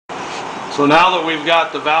So now that we've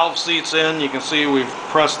got the valve seats in, you can see we've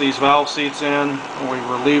pressed these valve seats in and we've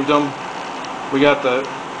relieved them. We got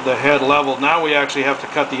the head leveled. Now we actually have to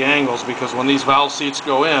cut the angles because when these valve seats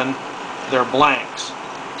go in, they're blanks.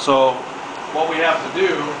 So what we have to do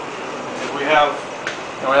is we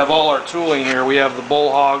have all our tooling here. We have the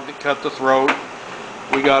bull hog that cut the throat.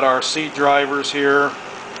 We got our seat drivers here.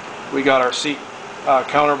 We got our seat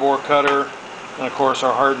counterbore cutter, and of course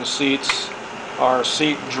our hardened seats, our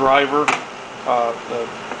seat driver, the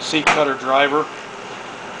seat cutter driver.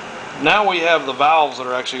 Now we have the valves that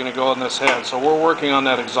are actually going to go in this head. So we're working on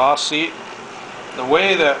that exhaust seat. The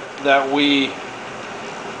way that we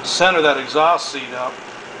center that exhaust seat up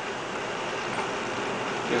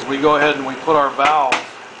is we go ahead and we put our valve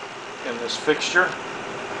in this fixture,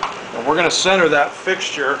 and we're going to center that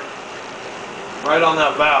fixture right on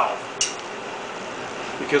that valve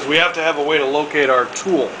because we have to have a way to locate our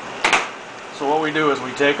tool. So what we do is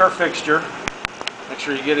we take our fixture, make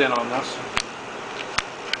sure you get in on this,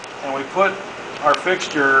 and we put our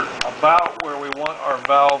fixture about where we want our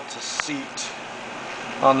valve to seat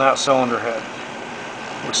on that cylinder head.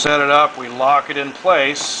 We set it up, we lock it in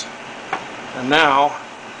place, and now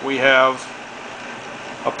we have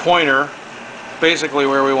a pointer basically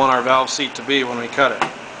where we want our valve seat to be when we cut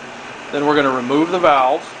it. Then we're going to remove the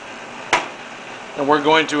valve, and we're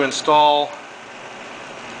going to install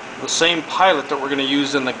the same pilot that we're going to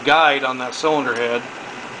use in the guide on that cylinder head.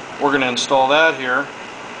 We're going to install that here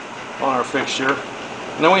on our fixture.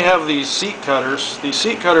 And then we have these seat cutters. These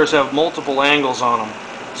seat cutters have multiple angles on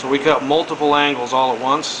them. So we cut multiple angles all at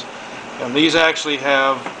once. And these actually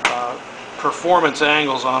have performance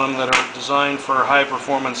angles on them that are designed for high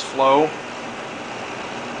performance flow.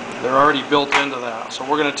 They're already built into that. So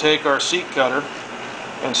we're going to take our seat cutter,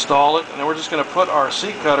 install it, and then we're just going to put our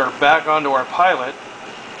seat cutter back onto our pilot,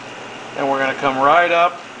 and we're going to come right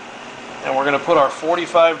up and we're going to put our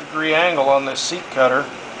 45-degree angle on this seat cutter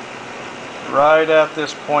right at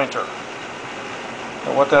this pointer.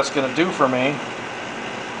 And what that's going to do for me,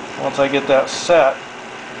 once I get that set,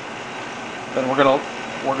 then we're going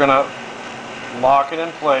to lock it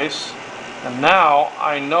in place, and now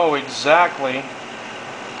I know exactly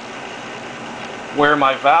where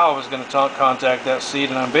my valve is going to contact that seat,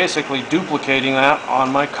 and I'm basically duplicating that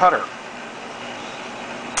on my cutter.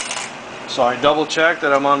 So I double check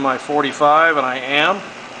that I'm on my 45, and I am.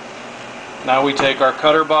 Now we take our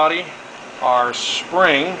cutter body, our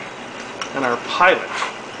spring, and our pilot.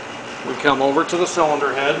 We come over to the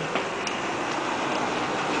cylinder head.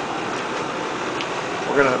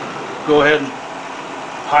 We're going to go ahead and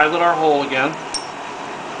pilot our hole again.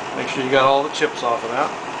 Make sure you got all the chips off of that.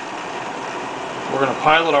 We're going to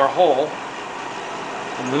pilot our hole,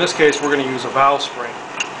 and in this case we're going to use a valve spring.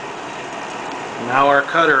 Now our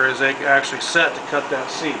cutter is actually set to cut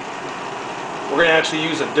that seat. We're going to actually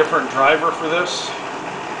use a different driver for this.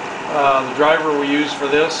 The driver we use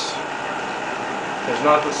for this is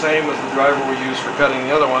not the same as the driver we use for cutting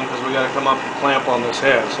the other one, because we got to come up and clamp on this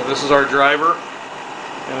head. So this is our driver,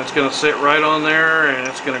 and it's going to sit right on there, and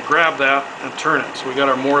it's going to grab that and turn it. So we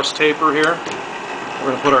got our Morris taper here.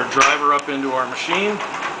 We're going to put our driver up into our machine,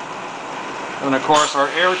 and of course our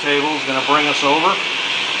air table is going to bring us over.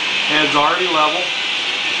 Head's already level,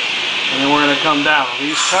 and then we're going to come down.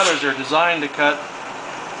 These cutters are designed to cut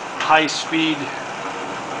high speed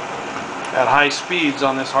at high speeds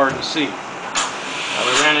on this hardened seat. Now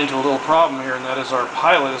we ran into a little problem here, and that is our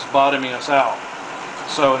pilot is bottoming us out.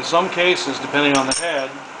 So in some cases, depending on the head,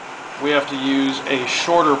 we have to use a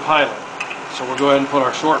shorter pilot. So we'll go ahead and put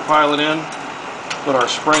our short pilot in, put our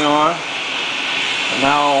spring on, and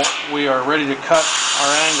now we are ready to cut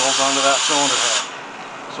our angles onto that cylinder head.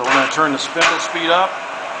 So we're going to turn the spindle speed up,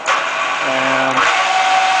 and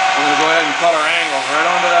we're going to go ahead and cut our angles right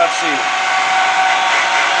onto that seat.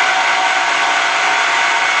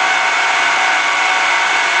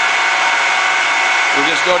 We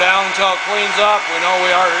just go down until it cleans up. We know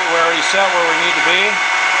we're already set where we need to be.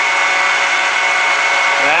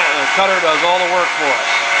 The cutter does all the work for us.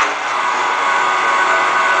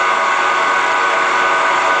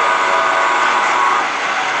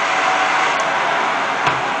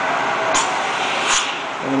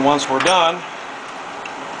 And then once we're done,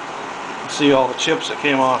 see all the chips that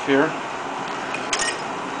came off here.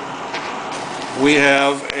 We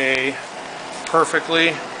have a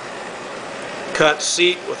perfectly cut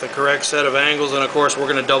seat with the correct set of angles, and of course we're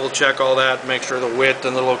going to double check all that, make sure the width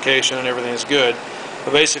and the location and everything is good.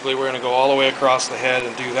 But basically we're going to go all the way across the head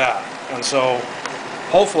and do that. And so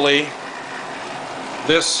hopefully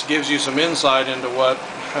this gives you some insight into what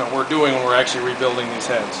we're doing when we're actually rebuilding these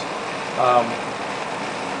heads.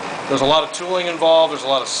 There's a lot of tooling involved, there's a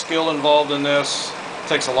lot of skill involved in this. It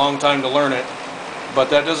takes a long time to learn it, but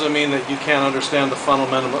that doesn't mean that you can't understand the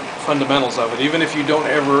fundamentals of it. Even if you don't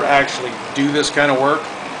ever actually do this kind of work,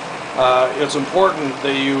 it's important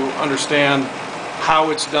that you understand how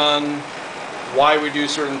it's done, why we do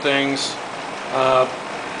certain things,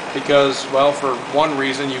 because, well, for one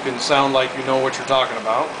reason you can sound like you know what you're talking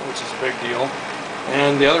about, which is a big deal,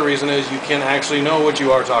 and the other reason is you can actually know what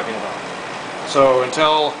you are talking about. So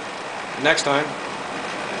until next time,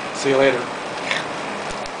 see you later.